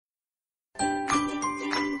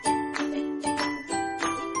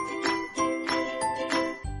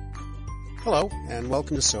Hello, and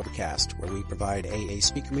welcome to Sobercast, where we provide AA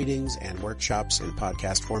speaker meetings and workshops in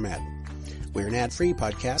podcast format. We're an ad-free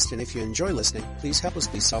podcast, and if you enjoy listening, please help us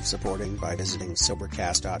be self-supporting by visiting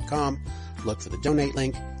Sobercast.com, look for the donate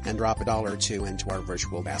link, and drop $1 or $2 into our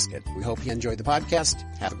virtual basket. We hope you enjoy the podcast.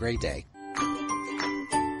 Have a great day.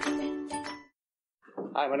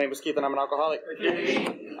 Hi, my name is Keith, and I'm an alcoholic.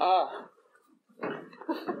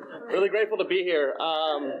 Really grateful to be here.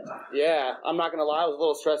 I'm not going to lie, I was a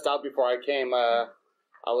little stressed out before I came. I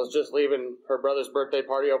was just leaving her brother's birthday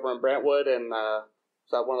party over in Brentwood, and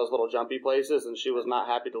it's at one of those little jumpy places, and she was not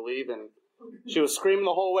happy to leave, and she was screaming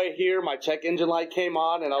the whole way here. My check engine light came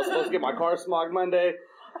on, and I was supposed to get my car smogged Monday,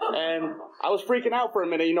 and I was freaking out for a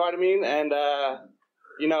minute, you know what I mean? And,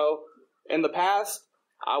 in the past,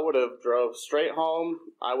 I would have drove straight home.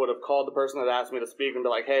 I would have called the person that asked me to speak and be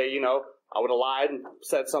like, hey, I would have lied and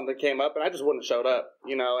said something came up, and I just wouldn't have showed up,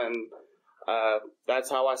 and that's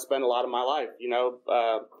how I spent a lot of my life,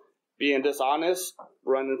 being dishonest,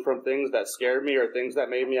 running from things that scared me or things that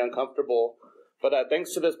made me uncomfortable. But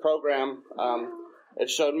thanks to this program, it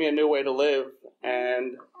showed me a new way to live,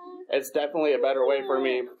 and it's definitely a better way for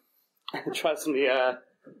me. Trust me,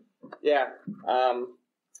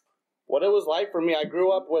 what it was like for me, I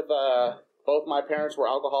grew up with both my parents were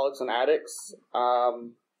alcoholics and addicts.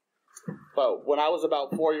 But when I was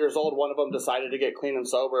about 4 years old, one of them decided to get clean and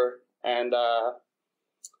sober. And,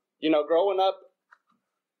 growing up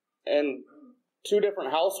in two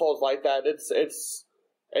different households like that, it's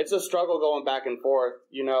a struggle going back and forth.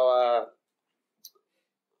 The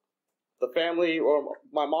family, or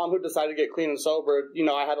my mom who decided to get clean and sober,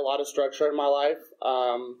 I had a lot of structure in my life.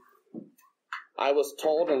 I was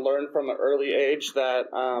told and learned from an early age that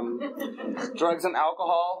drugs and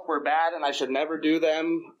alcohol were bad and I should never do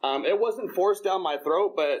them. It wasn't forced down my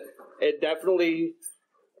throat, but it definitely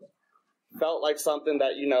felt like something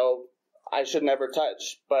that, I should never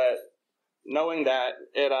touch. But knowing that,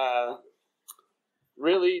 it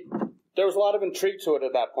really, there was a lot of intrigue to it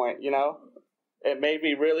at that point, It made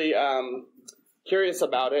me really curious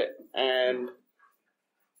about it, and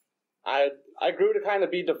I grew to kind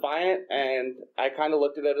of be defiant, and I kind of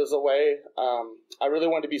looked at it as a way. I really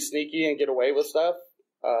wanted to be sneaky and get away with stuff,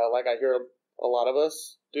 like I hear a lot of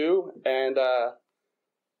us do. And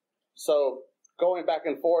so going back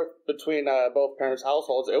and forth between both parents'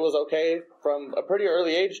 households, it was okay from a pretty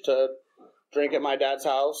early age to drink at my dad's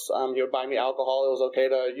house. He would buy me alcohol. It was okay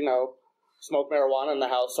to, smoke marijuana in the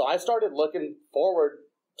house. So I started looking forward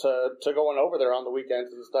to going over there on the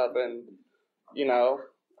weekends and stuff. And,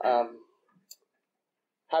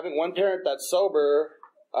 having one parent that's sober,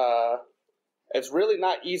 it's really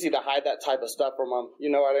not easy to hide that type of stuff from them. You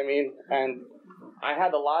know what I mean? And I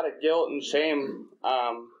had a lot of guilt and shame,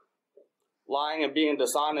 lying and being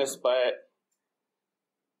dishonest, but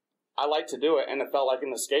I like to do it, and it felt like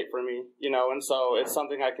an escape for me, and so it's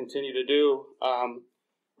something I continue to do,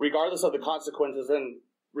 regardless of the consequences and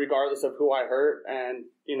regardless of who I hurt and,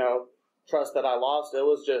 trust that I lost. It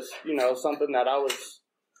was just, something that I was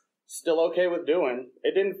still okay with doing.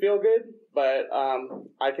 It didn't feel good, but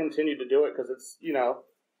I continued to do it because it's,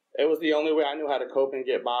 it was the only way I knew how to cope and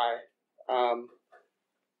get by.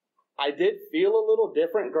 I did feel a little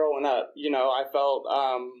different growing up. I felt,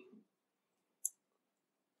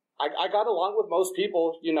 I got along with most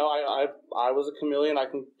people. I was a chameleon. I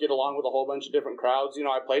can get along with a whole bunch of different crowds.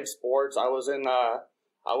 I played sports. I was in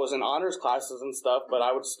honors classes and stuff, but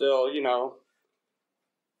I would still,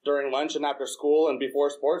 during lunch and after school and before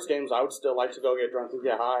sports games, I would still like to go get drunk and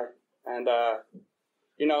get high. And,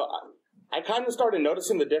 I kind of started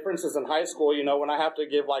noticing the differences in high school, when I have to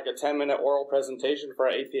give like a 10-minute oral presentation for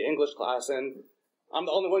an AP English class, and I'm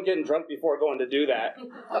the only one getting drunk before going to do that.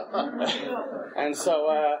 And so,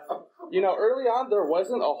 early on there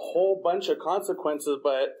wasn't a whole bunch of consequences,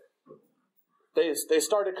 but they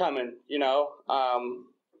started coming,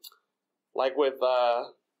 like with,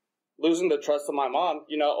 losing the trust of my mom,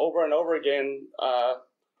 over and over again,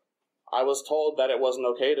 I was told that it wasn't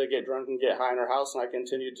okay to get drunk and get high in her house, and I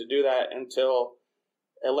continued to do that until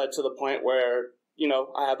it led to the point where,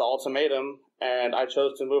 I had the ultimatum, and I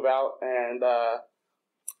chose to move out and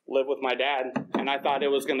live with my dad, and I thought it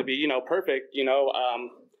was going to be, perfect,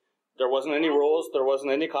 there wasn't any rules, there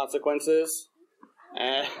wasn't any consequences,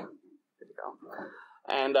 and,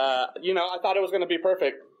 I thought it was going to be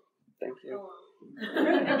perfect. Thank you.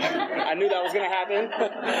 I knew that was going to happen.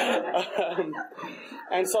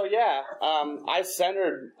 And so, I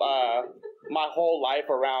centered my whole life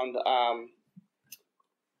around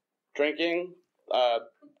drinking,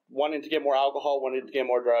 wanting to get more alcohol, wanting to get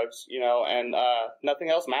more drugs, and nothing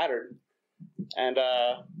else mattered. And,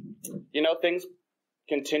 things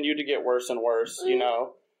continued to get worse and worse, you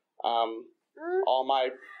know. All my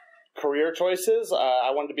career choices,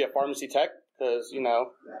 I wanted to be a pharmacy tech because, you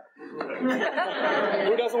know,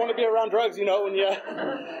 who doesn't want to be around drugs, you know, when you,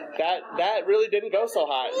 that really didn't go so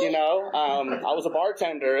hot, you know. I was a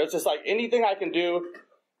bartender. It's just like anything I can do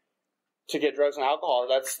to get drugs and alcohol,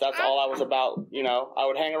 that's all I was about, you know. I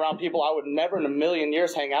would hang around people I would never in a million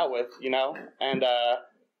years hang out with, you know, and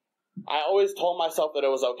I always told myself that it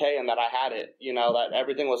was okay and that I had it, you know, that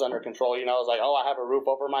everything was under control, you know. I was like, oh, I have a roof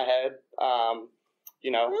over my head,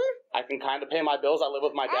 you know, I can kind of pay my bills. I live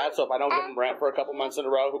with my dad, so if I don't give him rent for a couple months in a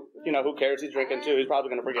row, you know, who cares? He's drinking too. He's probably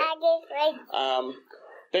going to forget.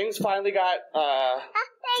 Things finally got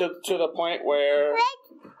to the point where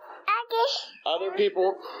other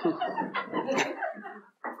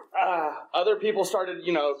people started,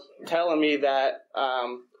 you know, telling me that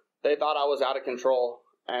they thought I was out of control.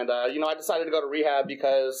 And, you know, I decided to go to rehab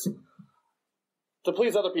because to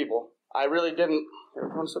please other people. I really didn't. Here,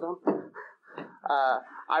 want to sit down?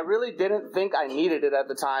 I really didn't think I needed it at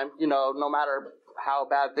the time, you know, no matter how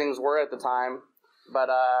bad things were at the time. But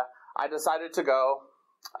I decided to go.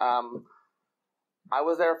 I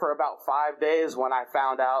was there for about 5 days when I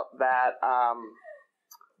found out that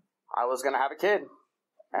I was going to have a kid.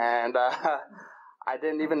 And I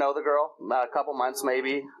didn't even know the girl, a couple months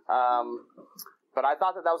maybe. But I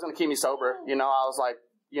thought that was going to keep me sober. You know, I was like,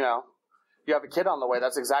 you know, you have a kid on the way.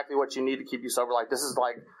 That's exactly what you need to keep you sober. Like, this is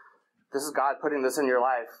God putting this in your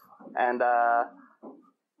life. And,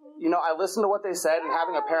 you know, I listened to what they said, and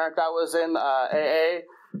having a parent that was in AA,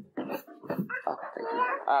 oh, thank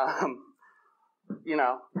you. You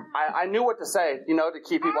know, I knew what to say, you know, to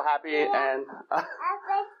keep people happy. And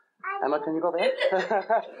Emma, can you go there?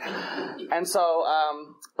 And so,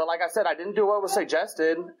 but like I said, I didn't do what was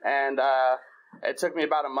suggested, and it took me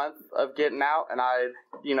about a month of getting out, and I,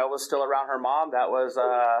 you know, was still around her mom that was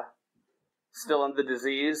still in the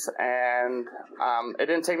disease, and it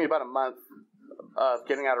didn't take me about a month of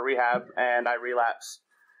getting out of rehab, and I relapsed.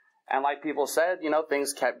 And like people said, you know,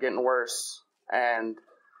 things kept getting worse, and,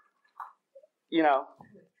 you know,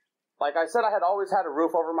 like I said, I had always had a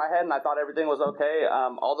roof over my head, and I thought everything was okay.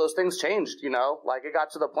 All those things changed, you know. Like, it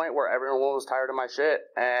got to the point where everyone was tired of my shit,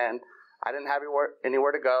 and I didn't have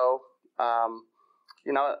anywhere to go.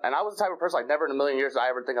 You know, and I was the type of person, like, never in a million years did I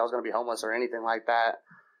ever think I was going to be homeless or anything like that.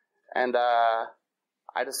 And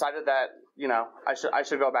I decided that, you know, I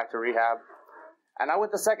should go back to rehab. And I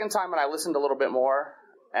went the second time, and I listened a little bit more,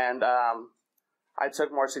 and I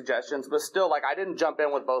took more suggestions. But still, like, I didn't jump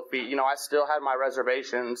in with both feet. You know, I still had my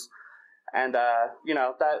reservations. And, you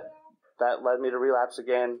know, that led me to relapse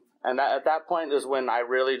again. And at that point is when I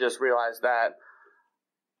really just realized that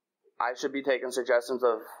I should be taking suggestions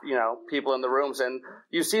of, you know, people in the rooms. And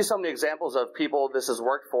you see so many examples of people this has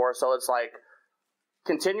worked for. So it's like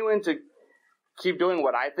continuing to keep doing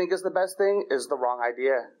what I think is the best thing is the wrong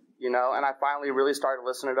idea, you know. And I finally really started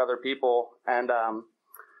listening to other people and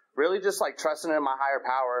really just like trusting in my higher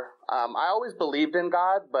power. I always believed in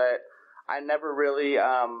God, but I never really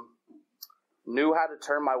knew how to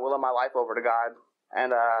turn my will and my life over to God.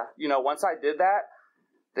 And, you know, once I did that,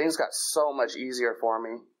 things got so much easier for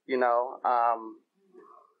me, you know. I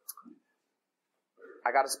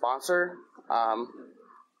got a sponsor.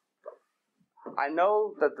 I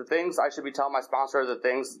know that the things I should be telling my sponsor are the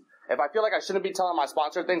things, if I feel like I shouldn't be telling my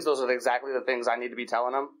sponsor things, those are exactly the things I need to be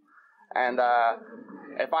telling them. And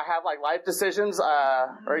if I have, like, life decisions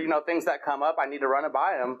or, you know, things that come up, I need to run it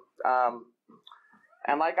by them.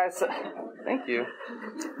 And like I said, thank you.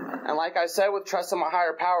 And like I said, with trust in my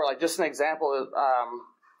higher power, like just an example is,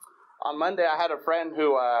 on Monday I had a friend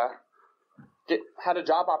who had a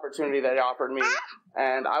job opportunity that he offered me,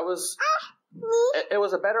 and it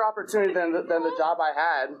was a better opportunity than the job I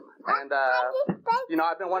had. And you know,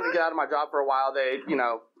 I've been wanting to get out of my job for a while. You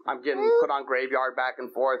know, I'm getting put on graveyard back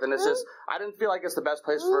and forth, and it's just I didn't feel like it's the best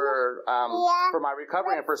place for my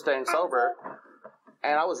recovery and for staying sober.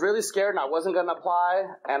 And I was really scared, and I wasn't going to apply.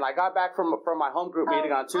 And I got back from my home group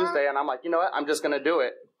meeting on Tuesday, and I'm like, you know what? I'm just going to do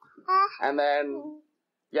it. And then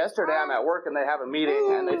yesterday, I'm at work, and they have a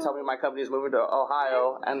meeting, and they tell me my company's moving to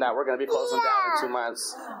Ohio, and that we're going to be closing down in 2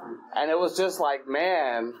 months. And it was just like,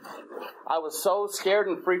 man, I was so scared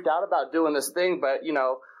and freaked out about doing this thing. But, you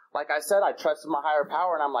know, like I said, I trusted my higher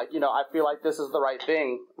power, and I'm like, you know, I feel like this is the right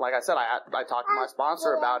thing. Like I said, I talked to my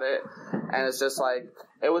sponsor about it, and it's just like,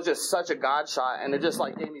 it was just such a God shot, and it just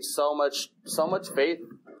like gave me so much faith,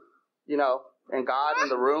 you know, in God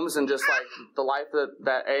and the rooms and just like the life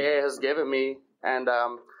that AA has given me, and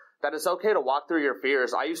that it's okay to walk through your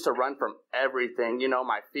fears. I used to run from everything, you know,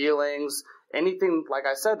 my feelings. anything, like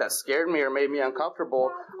I said, that scared me or made me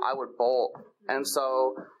uncomfortable, I would bolt. And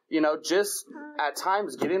so, just at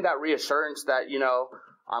times getting that reassurance that,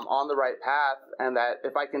 I'm on the right path, and that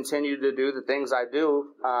if I continue to do the things I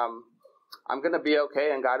do, I'm going to be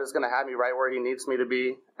okay, and God is going to have me right where he needs me to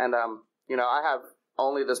be. And, I have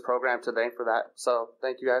only this program to thank for that. So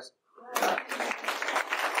thank you, guys.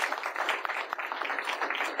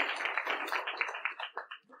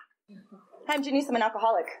 Hi, I'm Janice. I'm an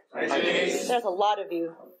alcoholic. Hi, Janice. There's a lot of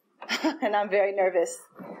you, and I'm very nervous.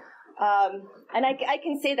 And I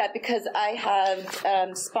can say that because I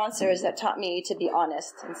have sponsors that taught me to be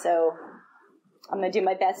honest. And so I'm going to do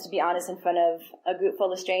my best to be honest in front of a group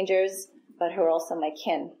full of strangers, but who are also my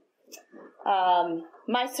kin.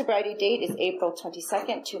 My sobriety date is April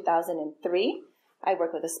 22nd, 2003. I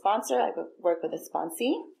work with a sponsor. I work with a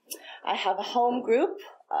sponsee. I have a home group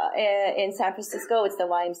in San Francisco. It's the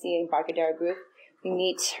YMCA Embarcadero group. We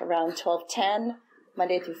meet around 12:10,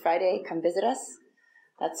 Monday through Friday. Come visit us.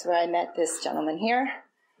 That's where I met this gentleman here.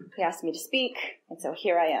 He asked me to speak, and so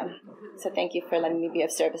here I am. So thank you for letting me be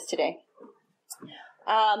of service today.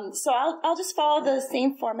 So I'll just follow the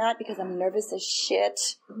same format because I'm nervous as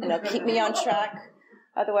shit, and it'll keep me on track.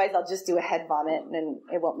 Otherwise, I'll just do a head vomit, and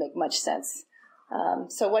it won't make much sense.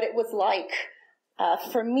 So what it was like,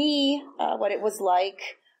 for me,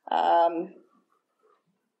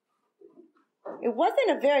 it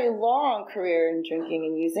wasn't a very long career in drinking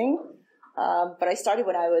and using, but I started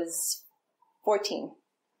when I was 14.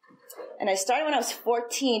 And I started when I was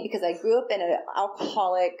 14 because I grew up in an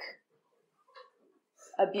alcoholic,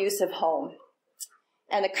 abusive home.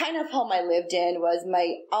 And the kind of home I lived in was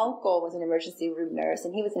my uncle was an emergency room nurse,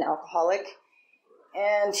 and he was an alcoholic.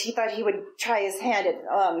 And he thought he would try his hand at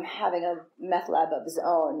having a meth lab of his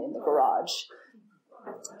own in the garage.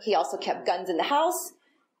 He also kept guns in the house,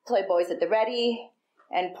 Playboys at the ready,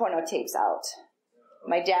 and porno tapes out.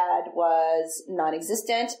 My dad was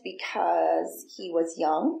non-existent because he was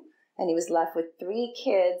young, and he was left with 3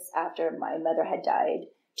 kids after my mother had died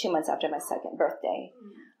 2 months after my 2nd birthday.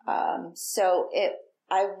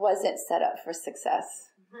 I wasn't set up for success.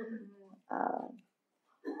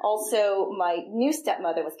 Also, my new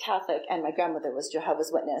stepmother was Catholic, and my grandmother was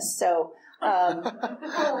Jehovah's Witness. So I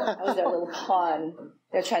was their little pawn.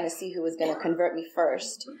 They're trying to see who was going to convert me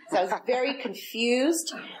first. So I was very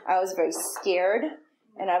confused. I was very scared,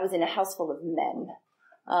 and I was in a house full of men,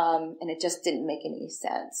 and it just didn't make any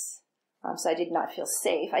sense. So I did not feel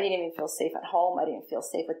safe. I didn't even feel safe at home. I didn't feel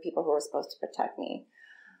safe with people who were supposed to protect me.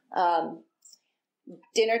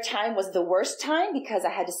 Dinner time was the worst time because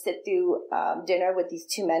I had to sit through dinner with these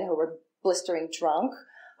 2 men who were blistering drunk.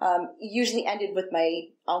 Usually ended with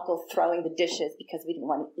my uncle throwing the dishes because we didn't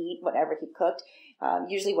want to eat whatever he cooked.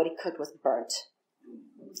 Usually what he cooked was burnt.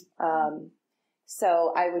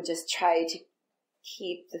 So I would just try to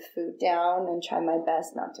keep the food down and try my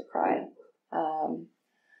best not to cry.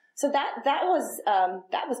 So that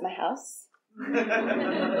was my house.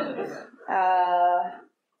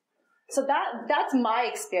 So that's my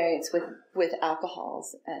experience with alcohol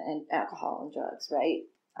and drugs, right?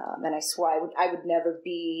 And I swore I would never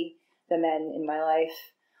be the men in my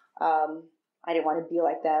life. I didn't want to be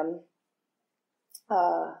like them.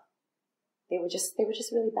 They were just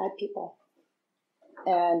really bad people.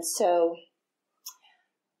 And so,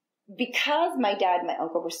 because my dad and my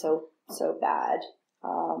uncle were so bad,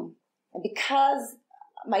 and because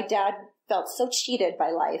my dad felt so cheated by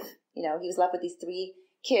life, he was left with these 3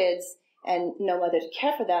 kids and no mother to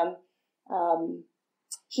care for them,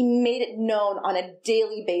 he made it known on a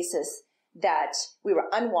daily basis that we were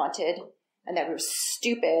unwanted and that we were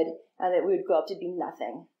stupid and that we would grow up to be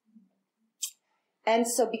nothing. And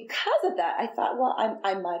so because of that, I thought, well,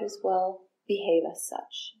 I might as well behave as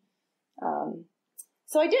such.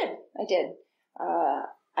 So I did.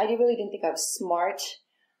 I really didn't think I was smart.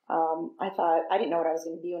 I didn't know what I was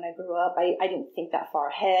going to be when I grew up. I didn't think that far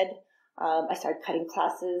ahead. I started cutting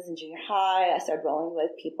classes in junior high. I started rolling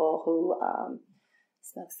with people who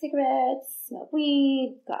smoked cigarettes, smoked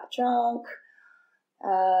weed, got drunk.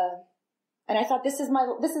 And I thought, this is my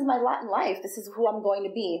lot in life. This is who I'm going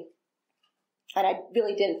to be. And I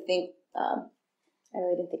really didn't think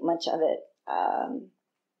much of it.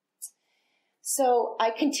 So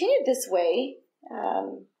I continued this way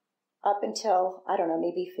up until, I don't know,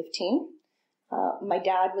 maybe 15. My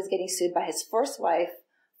dad was getting sued by his first wife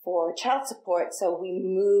for child support, so we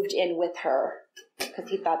moved in with her because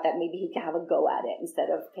he thought that maybe he could have a go at it instead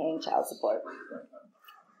of paying child support.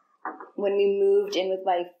 When we moved in with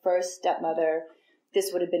my first stepmother, this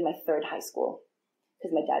would have been my 3rd high school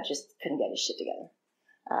because my dad just couldn't get his shit together.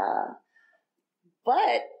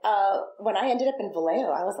 But when I ended up in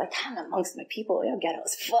Vallejo, I was like, I'm amongst my people. Ghetto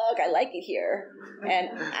as fuck. I like it here. And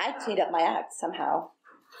I cleaned up my act somehow.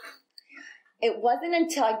 It wasn't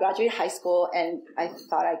until I graduated high school and I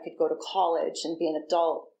thought I could go to college and be an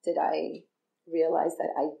adult did I realize that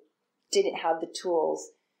I didn't have the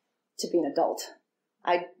tools to be an adult.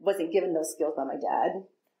 I wasn't given those skills by my dad.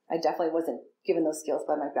 I definitely wasn't given those skills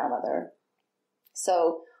by my grandmother.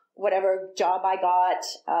 So whatever job I got,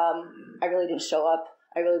 I really didn't show up.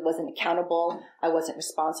 I really wasn't accountable. I wasn't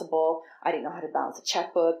responsible. I didn't know how to balance a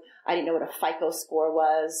checkbook. I didn't know what a FICO score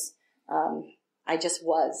was. I just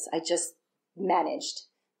managed.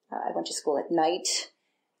 I went to school at night.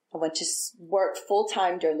 I went to work full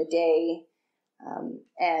time during the day.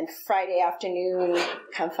 And Friday afternoon,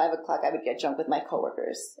 come 5 o'clock, I would get drunk with my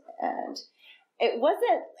coworkers. And it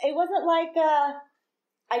wasn't like,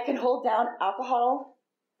 I could hold down alcohol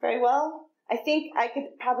very well. I think I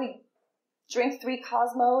could probably drink 3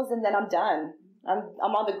 Cosmos and then I'm done.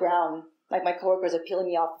 I'm on the ground. Like my coworkers are peeling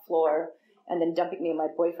me off the floor and then dumping me in my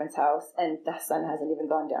boyfriend's house and the sun hasn't even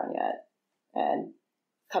gone down yet. And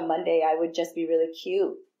come Monday, I would just be really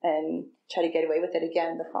cute and try to get away with it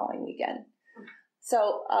again the following weekend.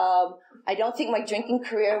 So I don't think my drinking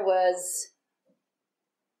career was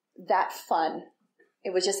that fun.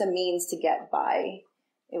 It was just a means to get by.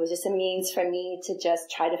 It was just a means for me to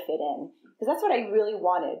just try to fit in. Because that's what I really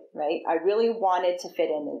wanted, right? I really wanted to fit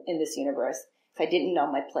in this universe. Because I didn't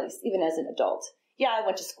know my place, even as an adult. Yeah, I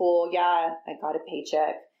went to school. Yeah, I got a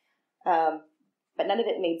paycheck. But none of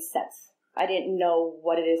it made sense. I didn't know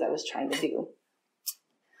what it is I was trying to do.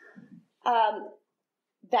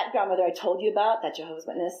 That grandmother I told you about, that Jehovah's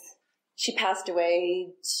Witness, she passed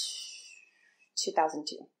away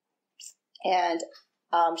 2002. And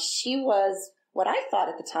she was what I thought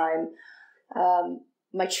at the time,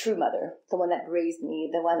 my true mother, the one that raised me,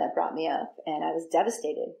 the one that brought me up. And I was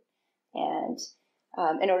devastated. And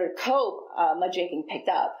in order to cope, my drinking picked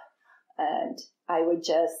up. And I would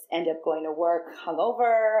just end up going to work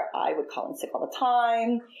hungover. I would call in sick all the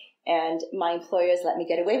time. And my employers let me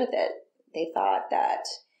get away with it. They thought that,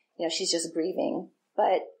 she's just grieving.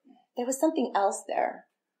 But there was something else there.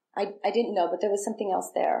 I didn't know, but there was something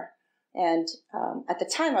else there. And at the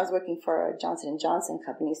time, I was working for a Johnson & Johnson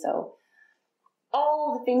company, so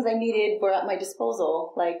all the things I needed were at my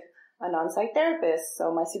disposal, like an on-site therapist.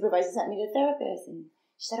 So my supervisor sent me to a therapist, and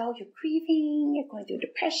she said, "Oh, you're grieving, you're going through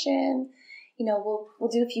depression. We'll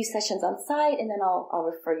do a few sessions on site, and then I'll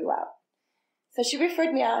refer you out." So she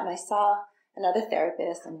referred me out, and I saw another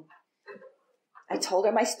therapist, and I told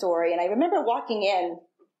her my story. And I remember walking in,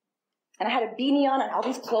 and I had a beanie on and all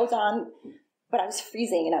these clothes on, but I was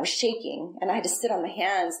freezing and I was shaking, and I had to sit on my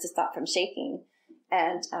hands to stop from shaking.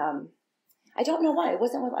 And I don't know why. It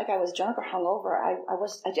wasn't like I was drunk or hungover.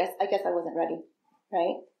 I guess I wasn't ready,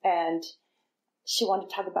 right? And she wanted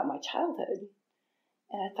to talk about my childhood,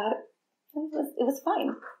 and I thought it was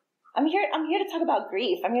fine. I'm here to talk about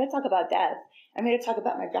grief. I'm here to talk about death. I'm here to talk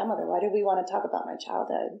about my grandmother. Why do we want to talk about my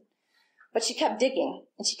childhood? But she kept digging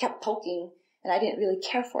and she kept poking, and I didn't really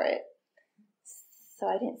care for it. So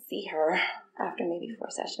I didn't see her after maybe 4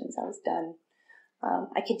 sessions. I was done.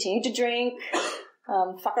 I continued to drink,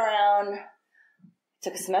 fuck around,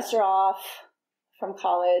 took a semester off from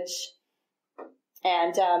college.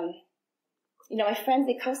 And, my friends,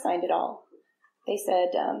 they co-signed it all. They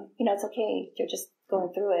said, it's okay. You're just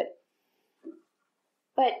going through it.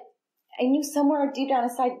 But I knew somewhere deep down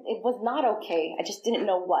inside it was not okay. I just didn't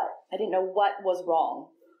know what. I didn't know what was wrong.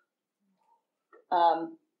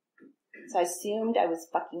 So I assumed I was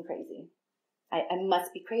fucking crazy. I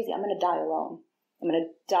must be crazy. I'm going to die alone. I'm going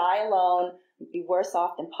to die alone, be worse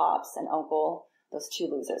off than Pops and Uncle, those 2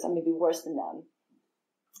 losers. I'm going to be worse than them.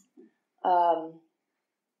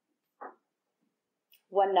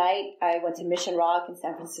 One night, I went to Mission Rock in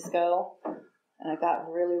San Francisco, and I got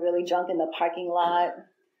really, really drunk in the parking lot.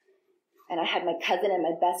 And I had my cousin and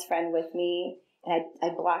my best friend with me, and I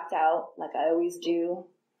blacked out like I always do.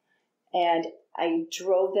 And I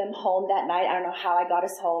drove them home that night. I don't know how I got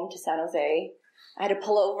us home to San Jose. I had to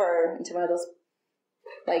pull over into one of those,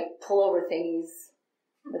 pullover thingies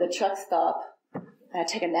with a truck stop. And I had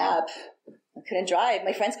to take a nap. I couldn't drive.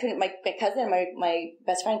 My friends couldn't, my cousin and my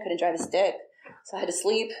best friend couldn't drive a stick. So I had to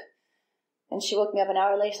sleep. And she woke me up an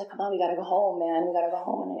hour later. She's like, "Come on, we gotta go home, man. We gotta go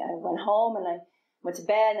home." And I went home and I went to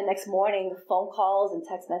bed. And the next morning, the phone calls and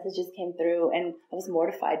text messages came through, and I was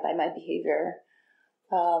mortified by my behavior.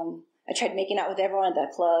 I tried making out with everyone at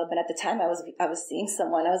that club, and at the time I was seeing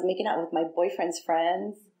someone. I was making out with my boyfriend's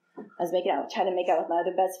friends. I was trying to make out with my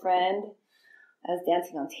other best friend. I was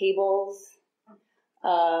dancing on tables.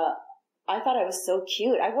 I thought I was so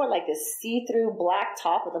cute. I wore like this see-through black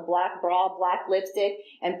top with a black bra, black lipstick,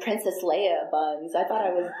 and Princess Leia buns. I thought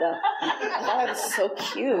I was so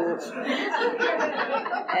cute.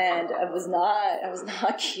 And I was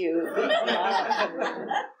not cute.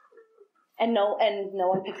 And no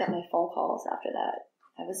one picked up my phone calls after that.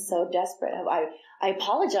 I was so desperate. I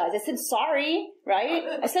apologized. I said sorry,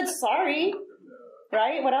 right? I said sorry,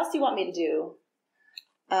 right? What else do you want me to do?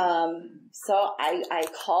 So I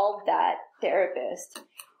called that therapist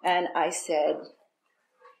and I said,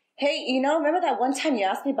 hey, remember that one time you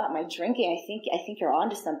asked me about my drinking? I think you're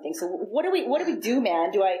onto something. So what do we do,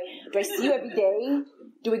 man? Do I see you every day?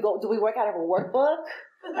 Do we work out of a workbook?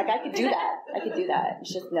 Like I could do that.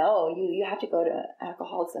 She said, no, you have to go to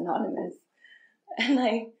Alcoholics Anonymous. And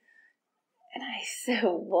I said,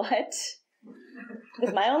 what?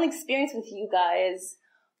 Because my only experience with you guys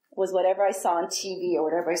was whatever I saw on TV or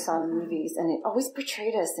whatever I saw in movies, and it always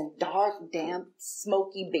portrayed us in dark, damp,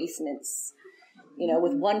 smoky basements,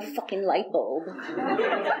 with one fucking light bulb. And I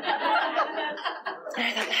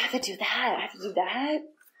thought, I have to do that.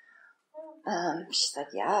 She's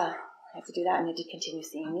like, yeah, I have to do that. I need to continue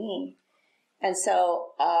seeing me. And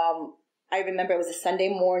so I remember it was a Sunday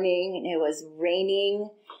morning, and it was raining,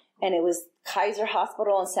 and it was Kaiser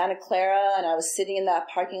Hospital in Santa Clara, and I was sitting in that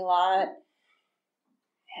parking lot.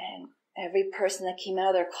 And every person that came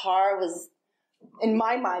out of their car was, in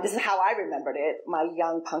my mind, this is how I remembered it, my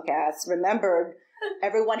young punk ass remembered,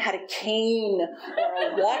 everyone had a cane or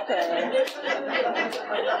a walker.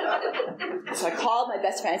 So I called my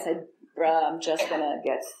best friend and said, bruh, I'm just going to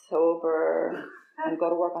get sober and go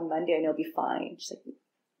to work on Monday and you'll be fine. She's like,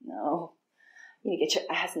 no, you need to get your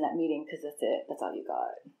ass in that meeting because that's it. That's all you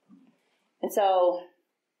got. And so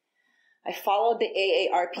I followed the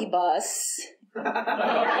AARP bus to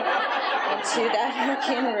that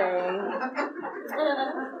hurricane room,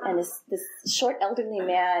 and this short elderly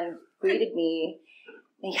man greeted me,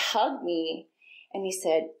 and he hugged me, and he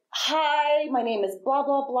said, hi, my name is blah,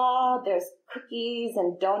 blah, blah, there's cookies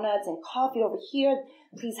and donuts and coffee over here,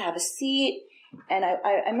 please have a seat. And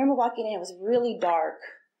I remember walking in, it was really dark,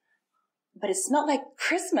 but it smelled like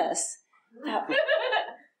Christmas.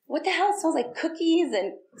 What the hell? It smells like cookies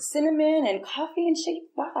and cinnamon and coffee and shit.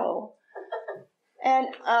 Wow.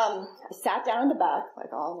 And I sat down in the back,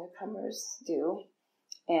 like all newcomers do.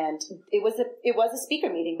 And it was a speaker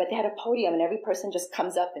meeting, but they had a podium, and every person just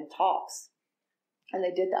comes up and talks. And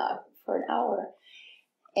they did that for an hour.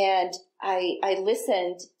 And I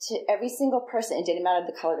listened to every single person. It didn't matter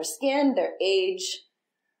the color of their skin, their age.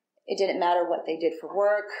 It didn't matter what they did for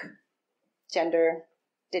work, gender,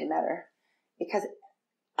 didn't matter. Because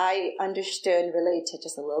I understood and related to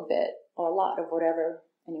just a little bit or a lot of whatever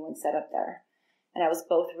anyone said up there. And I was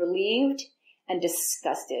both relieved and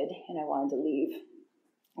disgusted, and I wanted to leave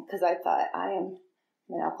because I thought, I'm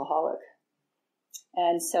an alcoholic.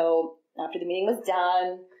 And so after the meeting was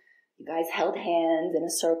done, you guys held hands in a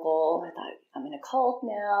circle. I thought, I'm in a cult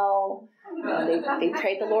now. They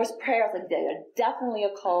prayed the Lord's Prayer. I was like, they are definitely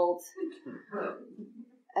a cult.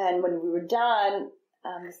 And when we were done,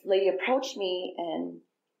 this lady approached me, and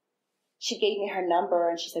she gave me her number,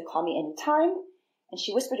 and she said, call me anytime. And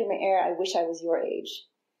she whispered in my ear, I wish I was your age.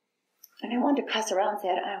 And I wanted to cuss around and say,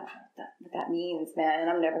 I don't know what that means, man, and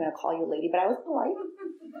I'm never going to call you a lady. But I was polite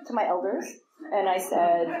to my elders. And I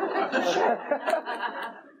said, sure.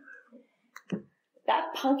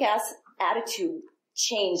 That punk-ass attitude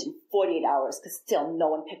changed in 48 hours because still no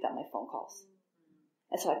one picked up my phone calls.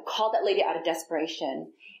 And so I called that lady out of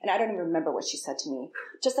desperation. And I don't even remember what she said to me.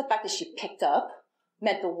 Just the fact that she picked up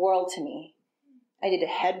meant the world to me. I did a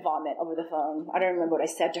head vomit over the phone. I don't remember what I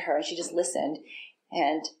said to her, and she just listened.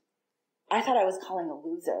 And I thought I was calling a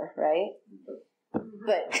loser, right?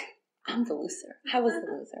 But I'm the loser. I was the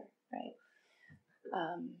loser, right?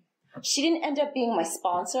 She didn't end up being my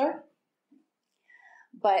sponsor,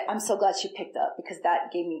 but I'm so glad she picked up because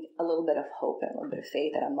that gave me a little bit of hope and a little bit of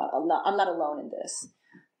faith that I'm not alone in this.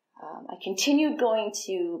 I continued going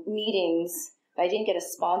to meetings, but I didn't get a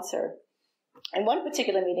sponsor. And one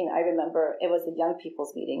particular meeting I remember, it was the young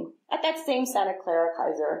people's meeting at that same Santa Clara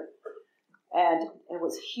Kaiser. And it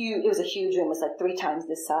was huge. It was a huge room. It was like 3 times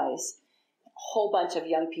this size. A whole bunch of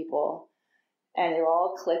young people. And they were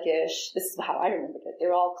all cliquish. This is how I remembered it. They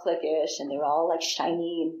were all cliquish, and they were all like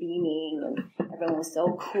shiny and beaming, and everyone was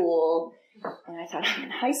so cool. And I thought, I'm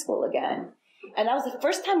in high school again. And that was the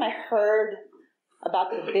first time I heard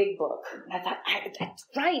about the big book. And I thought, that's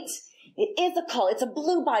right. It is a cult. It's a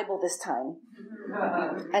blue Bible this time.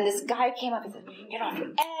 And this guy came up and said, get off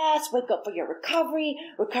your ass, wake up for your recovery.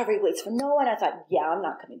 Recovery waits for no one. I thought, yeah, I'm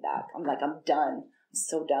not coming back. I'm done. I'm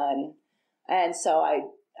so done. And so I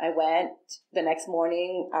I went the next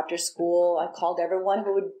morning after school. I called everyone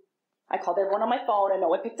on my phone, and no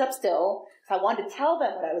one picked up still. So I wanted to tell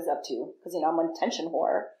them what I was up to, because, I'm an attention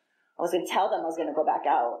whore. I was going to tell them I was going to go back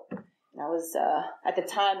out. And I was, at the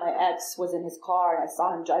time, my ex was in his car, and I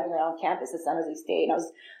saw him driving around campus at San Jose State, and I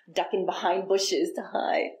was ducking behind bushes to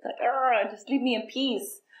hide. Like, just leave me in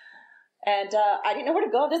peace. And I didn't know where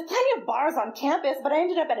to go. There's plenty of bars on campus, but I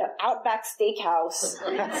ended up at an Outback Steakhouse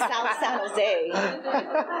in South San Jose.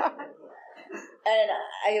 And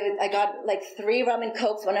I got like 3 rum and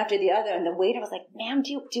cokes, one after the other. And the waiter was like, "Ma'am,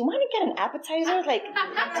 do you want to get an appetizer? Like,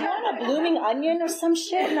 do you want a blooming onion or some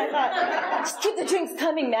shit?" And I thought, just keep the drinks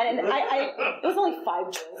coming, man. And it was only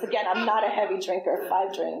 5 drinks. Again, I'm not a heavy drinker.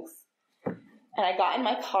 5 drinks. And I got in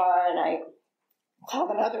my car and I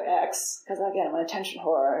called another ex, because again, I'm an attention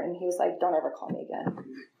whore, and he was like, "Don't ever call me again.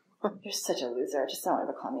 You're such a loser. Just don't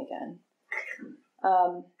ever call me again."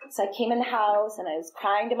 So I came in the house, and I was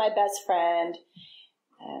crying to my best friend,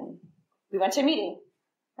 and we went to a meeting.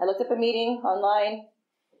 I looked up a meeting online,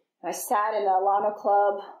 and I sat in the al-anon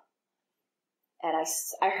club, and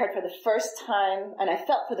I heard for the first time, and I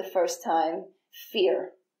felt for the first time,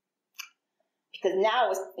 fear. Because now I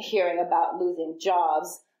was hearing about losing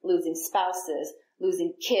jobs, losing spouses,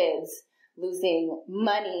 losing kids, losing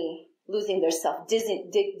money, losing their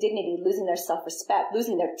self-dignity, losing their self-respect,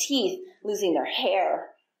 losing their teeth, losing their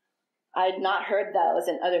hair. I had not heard those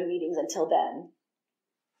in other meetings until then.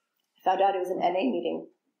 I found out it was an NA meeting.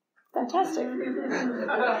 Fantastic.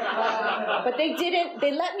 But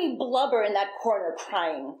they let me blubber in that corner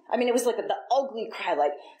crying. I mean, it was like the ugly cry,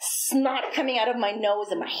 like snot coming out of my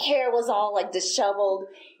nose, and my hair was all like disheveled.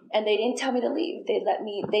 And they didn't tell me to leave. They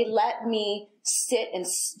let me sit and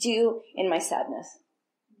stew in my sadness.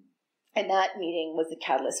 And that meeting was the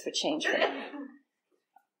catalyst for change for me.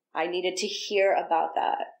 I needed to hear about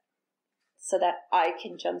that so that I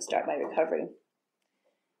can jumpstart my recovery.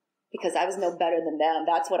 Because I was no better than them.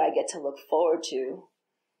 That's what I get to look forward to.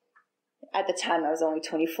 At the time, I was only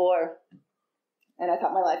 24. And I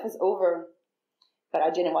thought my life was over. But I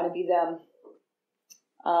didn't want to be them.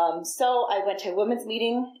 So I went to a women's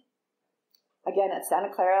meeting. Again, at Santa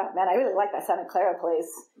Clara. Man, I really like that Santa Clara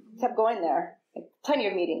place. Kept going there. Like, plenty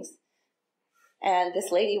of meetings. And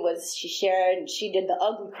this lady she shared, and she did the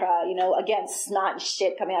ugly cry, again, snot and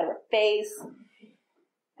shit coming out of her face.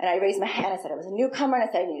 And I raised my hand. I said I was a newcomer, and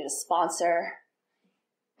I said I needed a sponsor.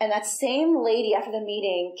 And that same lady after the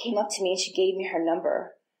meeting came up to me, and she gave me her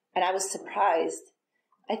number. And I was surprised.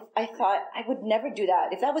 I thought I would never do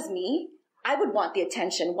that. If that was me, I would want the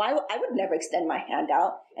attention. I would never extend my hand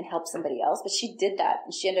out and help somebody else. But she did that,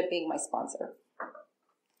 and she ended up being my sponsor.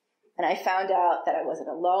 And I found out that I wasn't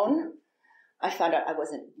alone. I found out I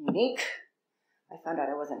wasn't unique. I found out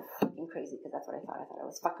I wasn't fucking crazy, because that's what I thought. I thought I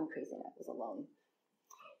was fucking crazy and I was alone.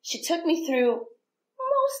 She took me through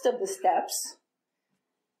most of the steps,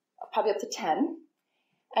 probably up to 10.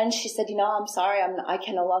 And she said, I'm sorry, I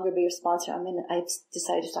can no longer be your sponsor. I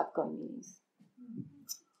decided to stop going to meetings.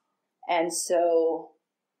 And so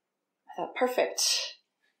I thought, perfect.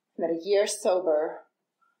 I'm at a year sober.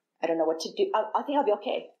 I don't know what to do. I think I'll be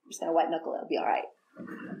okay. I'm just going to white knuckle it. I'll be all right.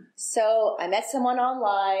 So I met someone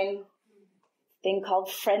online, thing called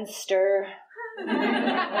Friendster. I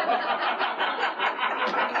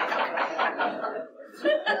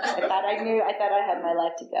thought I had my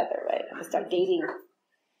life together, right? I could start dating.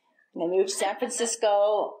 And I moved to San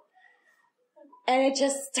Francisco, and it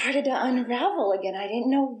just started to unravel again. I didn't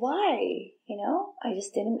know why, I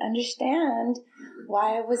just didn't understand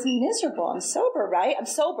why I was miserable. I'm sober, right? I'm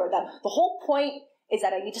sober. The whole point is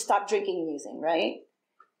that I need to stop drinking and using, right?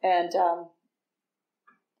 And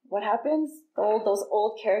what happens? Those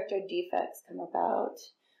old character defects come about,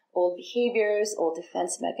 old behaviors, old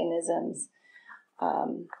defense mechanisms.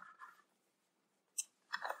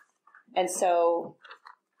 And so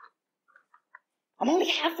I'm only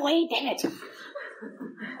halfway, damn it.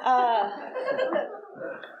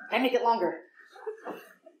 I make it longer.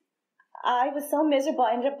 I was so miserable,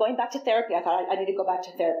 I ended up going back to therapy. I thought I need to go back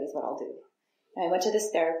to therapy is what I'll do. And I went to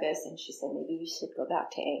this therapist, and she said, maybe you should go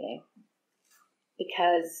back to AA.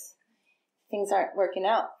 Because things aren't working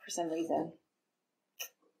out for some reason.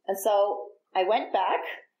 And so I went back.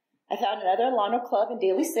 I found another al-anon club in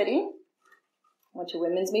Daly City. Went to a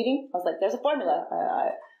women's meeting. I was like, there's a formula.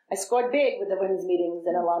 I scored big with the women's meetings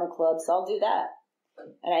and al-anon clubs, so I'll do that.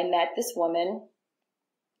 And I met this woman,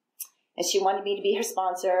 and she wanted me to be her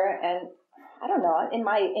sponsor. And I don't know, in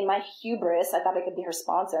my hubris, I thought I could be her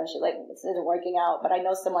sponsor. And she's like, this isn't working out, but I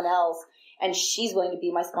know someone else, and she's willing to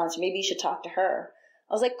be my sponsor. Maybe you should talk to her.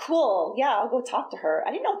 I was like, cool, yeah, I'll go talk to her.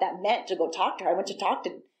 I didn't know what that meant, to go talk to her. I went to talk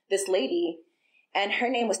to this lady, and her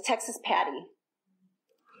name was Texas Patty.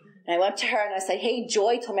 And I went to her and I said, hey,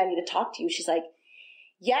 Joy told me I need to talk to you. She's like,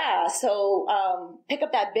 yeah, so pick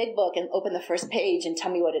up that big book and open the first page and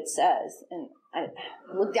tell me what it says. And I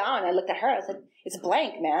looked down and I looked at her. I said, it's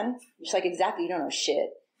blank, man. She's like, exactly, you don't know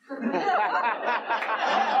shit.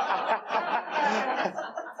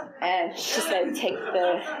 And she said, take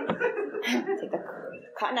the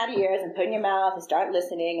cotton out of your ears and put it in your mouth and start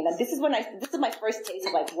listening. And then this is my first taste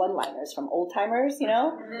of like one-liners from old timers, you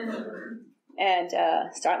know? And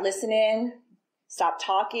start listening, stop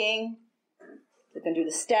talking. You're going to do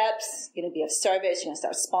the steps. You're going to be of service. You're going to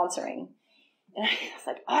start sponsoring. And I was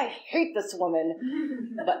like, I hate this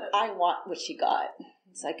woman, but I want what she got.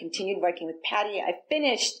 So I continued working with Patty. I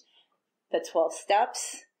finished the 12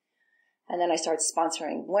 steps. And then I started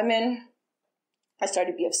sponsoring women. I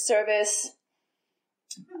started to be of service.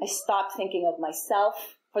 I stopped thinking of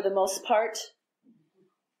myself for the most part.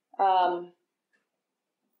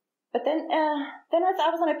 But then I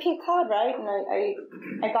was on a pink cloud, right? And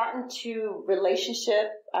I got into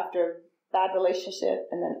relationship after bad relationship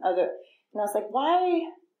and then other. And I was like, why?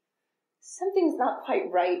 Something's not quite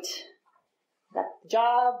right. Got the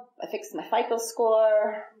job. I fixed my FICO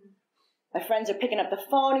score. My friends are picking up the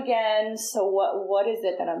phone again. So what is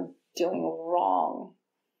it that I'm doing wrong?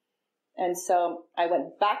 And so I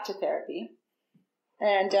went back to therapy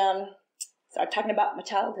and started talking about my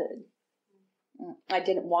childhood. I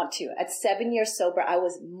didn't want to. At 7 years sober, I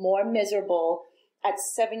was more miserable at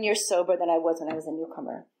 7 years sober than I was when I was a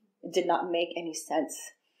newcomer. It did not make any sense.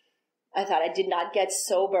 I thought I did not get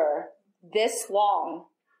sober this long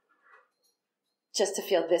just to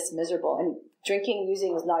feel this miserable. And drinking and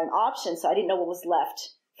using was not an option, so I didn't know what was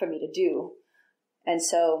left for me to do. And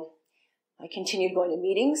so I continued going to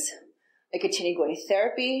meetings. I continued going to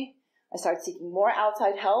therapy. I started seeking more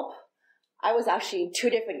outside help. I was actually in 2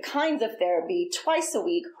 different kinds of therapy twice a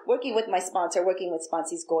week, working with my sponsor, working with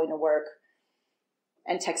sponsees, going to work,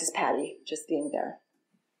 and Texas Patty just being there.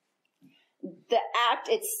 The act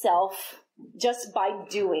itself, just by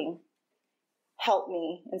doing, helped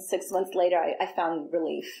me. And 6 months later, I found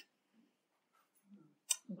relief.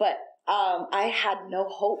 But I had no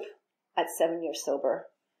hope at 7 years sober.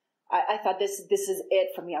 I thought this is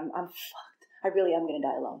it for me. I'm fucked. I really am going to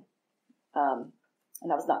die alone. And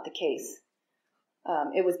that was not the case.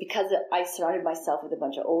 It was because I surrounded myself with a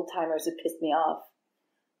bunch of old timers who pissed me off,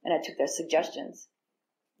 and I took their suggestions.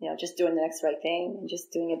 You know, just doing the next right thing and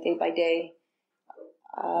just doing it day by day.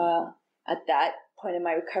 At that point in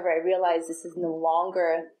my recovery, I realized this is no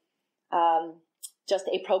longer just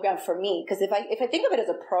a program for me. Because if I think of it as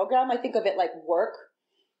a program, I think of it like work,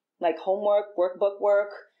 like homework, workbook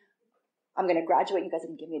work. I'm going to graduate. You guys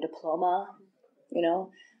can give me a diploma, you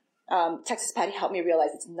know. Texas Patty helped me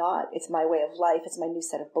realize it's not. It's my way of life. It's my new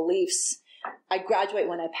set of beliefs. I graduate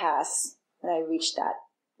when I pass, when I reach that,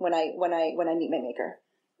 when I meet my maker.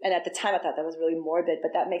 And at the time, I thought that was really morbid,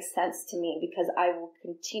 but that makes sense to me because I will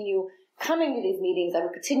continue coming to these meetings. I will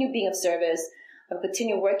continue being of service. I will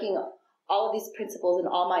continue working all of these principles in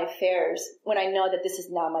all my affairs when I know that this is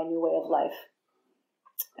now my new way of life.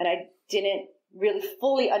 And I didn't really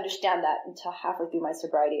fully understand that until halfway through my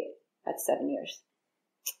sobriety at 7 years.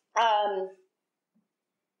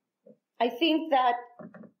 I think that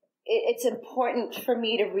it's important for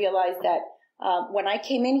me to realize that when I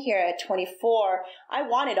came in here at 24, I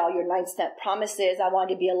wanted all your 9-step promises. I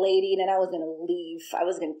wanted to be a lady, and then I was going to leave. I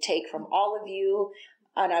was going to take from all of you,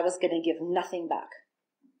 and I was going to give nothing back.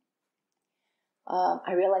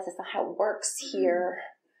 I realized that's not how it works here.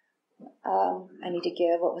 I need to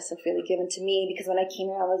give what was so freely given to me, because when I came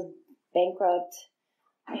here, I was bankrupt.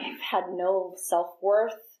 I had no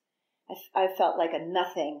self-worth. I felt like a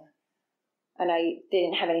nothing, and I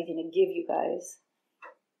didn't have anything to give you guys.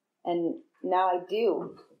 And now I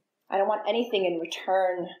do. I don't want anything in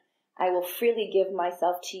return. I will freely give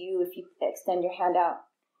myself to you if you extend your hand out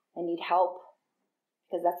and need help,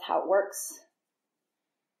 because that's how it works.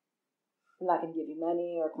 I'm not going to give you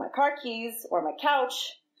money or my car keys or my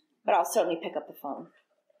couch, but I'll certainly pick up the phone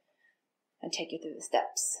and take you through the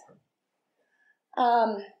steps.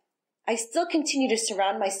 I still continue to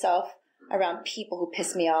surround myself around people who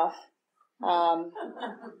piss me off,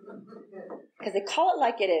 because they call it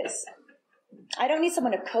like it is. I don't need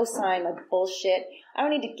someone to co-sign my bullshit. I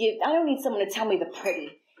don't need someone to tell me the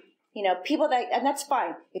pretty. You know, people and that's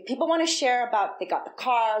fine. If people want to share about they got the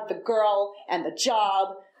car, the girl, and the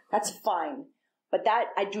job, that's fine. But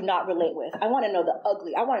that I do not relate with. I want to know the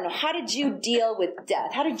ugly. I want to know, how did you deal with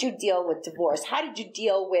death? How did you deal with divorce? How did you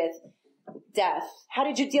deal with death? How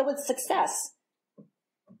did you deal with success?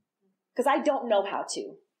 Because I don't know how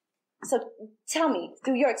to. So tell me,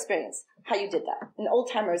 through your experience, how you did that. And old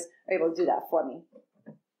timers are able to do that for me.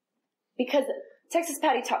 Because Texas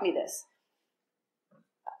Patty taught me this.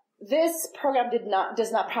 This program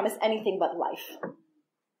does not promise anything but life.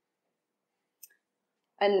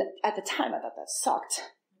 And at the time, I thought that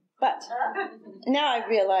sucked. But now I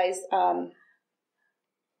realize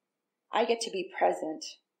I get to be present.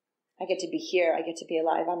 I get to be here. I get to be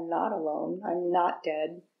alive. I'm not alone. I'm not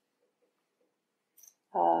dead.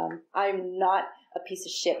 I'm not a piece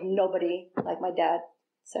of shit. Nobody, like my dad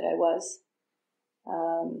said I was.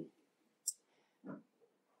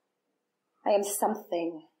 I am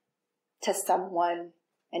something to someone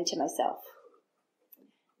and to myself.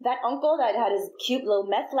 That uncle that had his cute little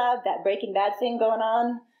meth lab, that Breaking Bad thing going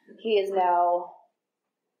on, he is now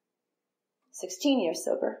 16 years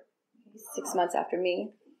sober. He's 6 months after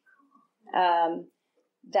me.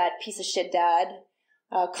 That piece of shit dad,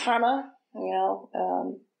 karma,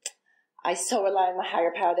 I so rely on my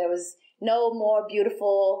higher power. There was no more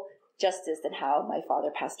beautiful justice than how my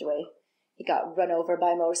father passed away. He got run over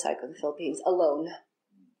by a motorcycle in the Philippines alone.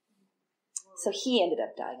 So he ended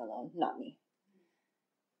up dying alone, not me.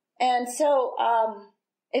 And so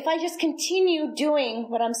if I just continue doing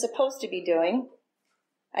what I'm supposed to be doing,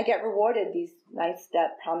 I get rewarded these nice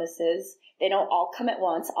death promises. They don't all come at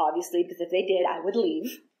once, obviously, because if they did, I would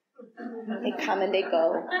leave. They come and they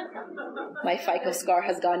go. My FICO score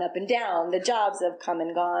has gone up and down. The jobs have come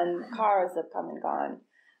and gone. Cars have come and gone.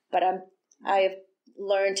 But I've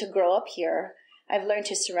learned to grow up here. I've learned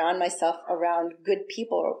to surround myself around good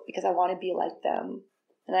people because I want to be like them.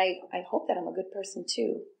 And I hope that I'm a good person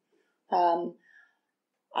too.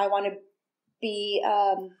 I want to be,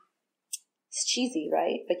 it's cheesy,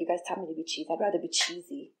 right? But you guys taught me to be cheesy. I'd rather be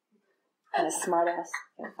cheesy than a smart ass.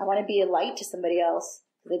 I want to be a light to somebody else.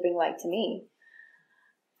 They bring light to me.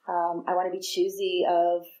 I want to be choosy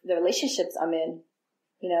of the relationships I'm in.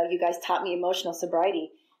 You guys taught me emotional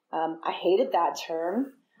sobriety. I hated that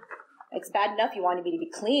term. It's bad enough you wanted me to be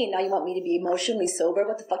clean. Now you want me to be emotionally sober?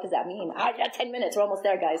 What the fuck does that mean? I got 10 minutes. We're almost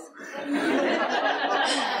there, guys.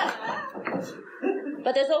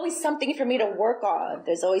 But there's always something for me to work on.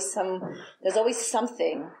 There's always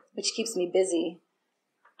something which keeps me busy.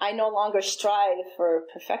 I no longer strive for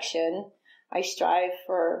perfection. I strive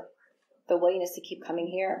for the willingness to keep coming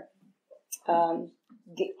here.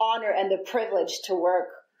 The honor and the privilege to work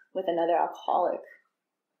with another alcoholic.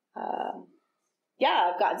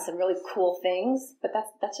 I've gotten some really cool things, but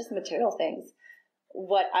that's just material things.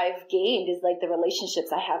 What I've gained is like the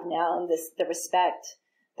relationships I have now and the respect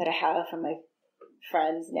that I have from my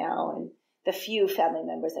friends now and the few family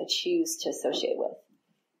members I choose to associate with.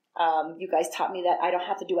 You guys taught me that I don't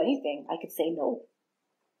have to do anything. I could say no.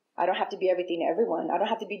 I don't have to be everything to everyone. I don't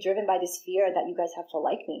have to be driven by this fear that you guys have to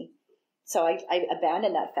like me. So I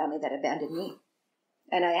abandoned that family that abandoned me.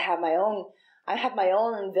 And I have my own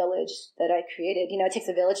village that I created. It takes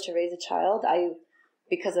a village to raise a child.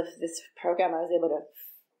 Because of this program, I was able to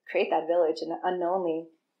create that village, and unknowingly,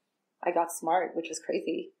 I got smart, which was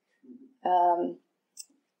crazy.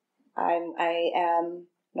 I am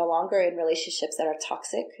no longer in relationships that are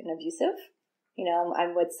toxic and abusive.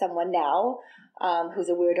 I'm with someone now who's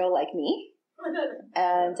a weirdo like me,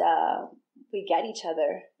 and we get each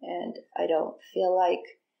other, and I don't feel like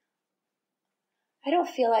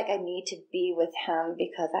I need to be with him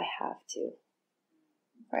because I have to.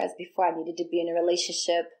 Whereas before I needed to be in a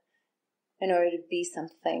relationship in order to be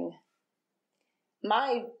something.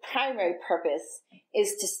 My primary purpose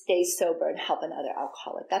is to stay sober and help another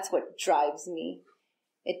alcoholic. That's what drives me.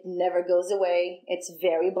 It never goes away. It's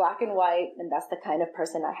very black and white, and that's the kind of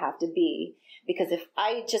person I have to be. Because if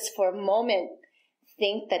I just for a moment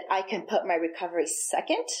think that I can put my recovery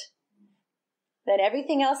second, then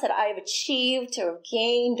everything else that I've achieved or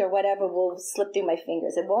gained or whatever will slip through my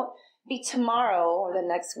fingers. It won't be tomorrow or the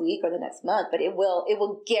next week or the next month, but it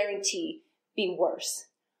will guarantee be worse.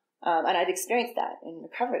 And I've experienced that in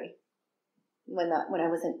recovery. When I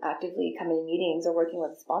wasn't actively coming to meetings or working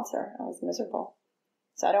with a sponsor, I was miserable.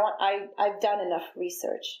 So I've done enough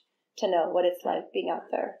research to know what it's like being out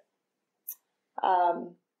there.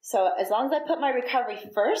 So as long as I put my recovery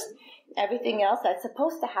first, everything else that's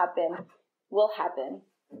supposed to happen will happen.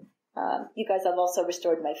 You guys have also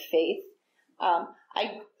restored my faith.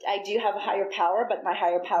 I do have a higher power, but my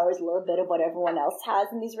higher power is a little bit of what everyone else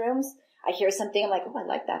has in these rooms. I hear something, I'm like, oh, I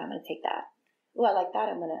like that. I'm going to take that. Oh, I like that.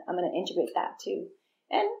 I'm going to integrate that too.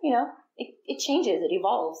 And, it changes. It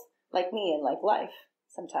evolves like me and like life.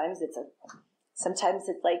 Sometimes it's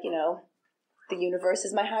like, the universe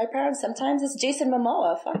is my higher power, and sometimes it's Jason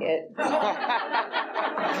Momoa. Fuck it.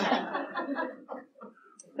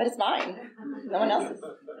 But it's mine. No one else's.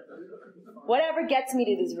 whatever gets me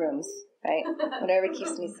to these rooms, right? Whatever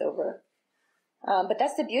keeps me sober. But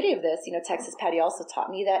that's the beauty of this. Texas Patty also taught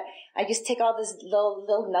me that I just take all these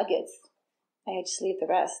little nuggets and I just leave the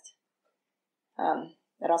rest.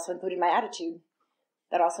 That also included my attitude.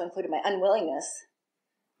 That also included my unwillingness.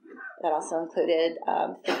 That also included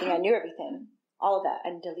thinking I knew everything. All of that.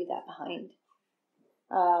 I need to leave that behind.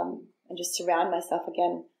 And just surround myself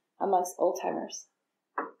again amongst old-timers.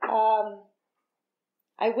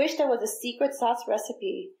 I wish there was a secret sauce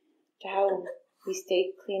recipe to how we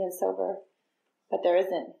stay clean and sober, but there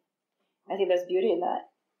isn't. I think there's beauty in that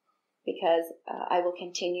because I will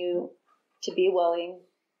continue to be willing.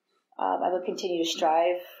 I will continue to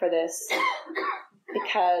strive for this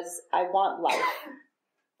because I want life.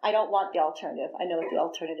 I don't want the alternative. I know what the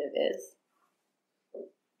alternative is.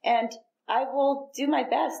 And I will do my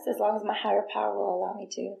best as long as my higher power will allow me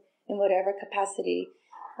to, in whatever capacity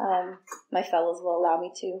my fellows will allow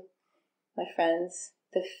me to, my friends,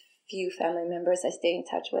 the few family members I stay in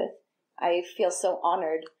touch with. I feel so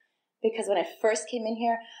honored because when I first came in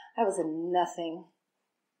here, I was a nothing.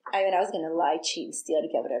 I was going to lie, cheat, and steal to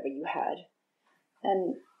get whatever you had.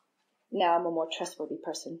 And now I'm a more trustworthy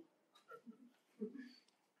person.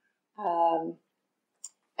 And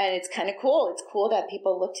it's kind of cool. It's cool that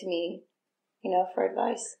people look to me, for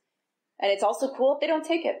advice. And it's also cool if they don't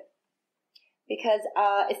take it. Because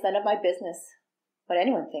it's none of my business what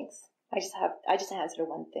anyone thinks. I just answer to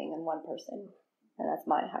one thing and one person. And that's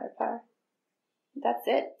my higher power. That's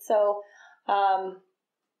it. So,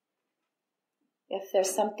 if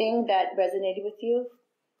there's something that resonated with you,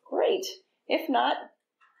 great. If not,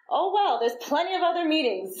 oh well, there's plenty of other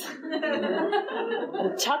meetings.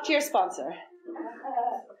 And talk to your sponsor.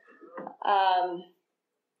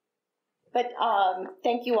 But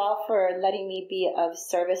thank you all for letting me be of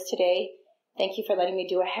service today. Thank you for letting me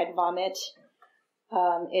do a head vomit.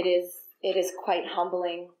 It is quite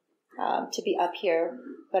humbling to be up here,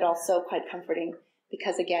 but also quite comforting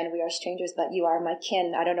because, again, we are strangers, but you are my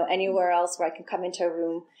kin. I don't know anywhere else where I can come into a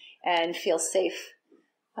room and feel safe.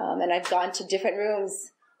 And I've gone to different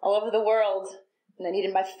rooms all over the world, and I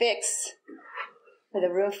needed my fix with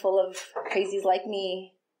a room full of crazies like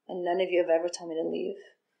me, and none of you have ever told me to leave.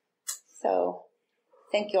 So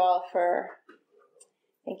thank you all for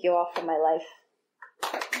my life.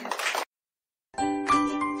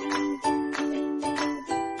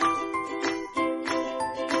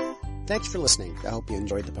 Thanks for listening. I hope you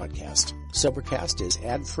enjoyed the podcast. Sobercast is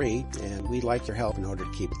ad-free, and we'd like your help in order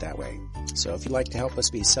to keep it that way. So if you'd like to help us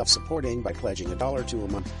be self-supporting by pledging $1 or $2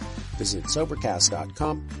 a month, visit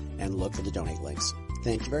Sobercast.com and look for the donate links.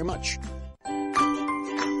 Thank you very much.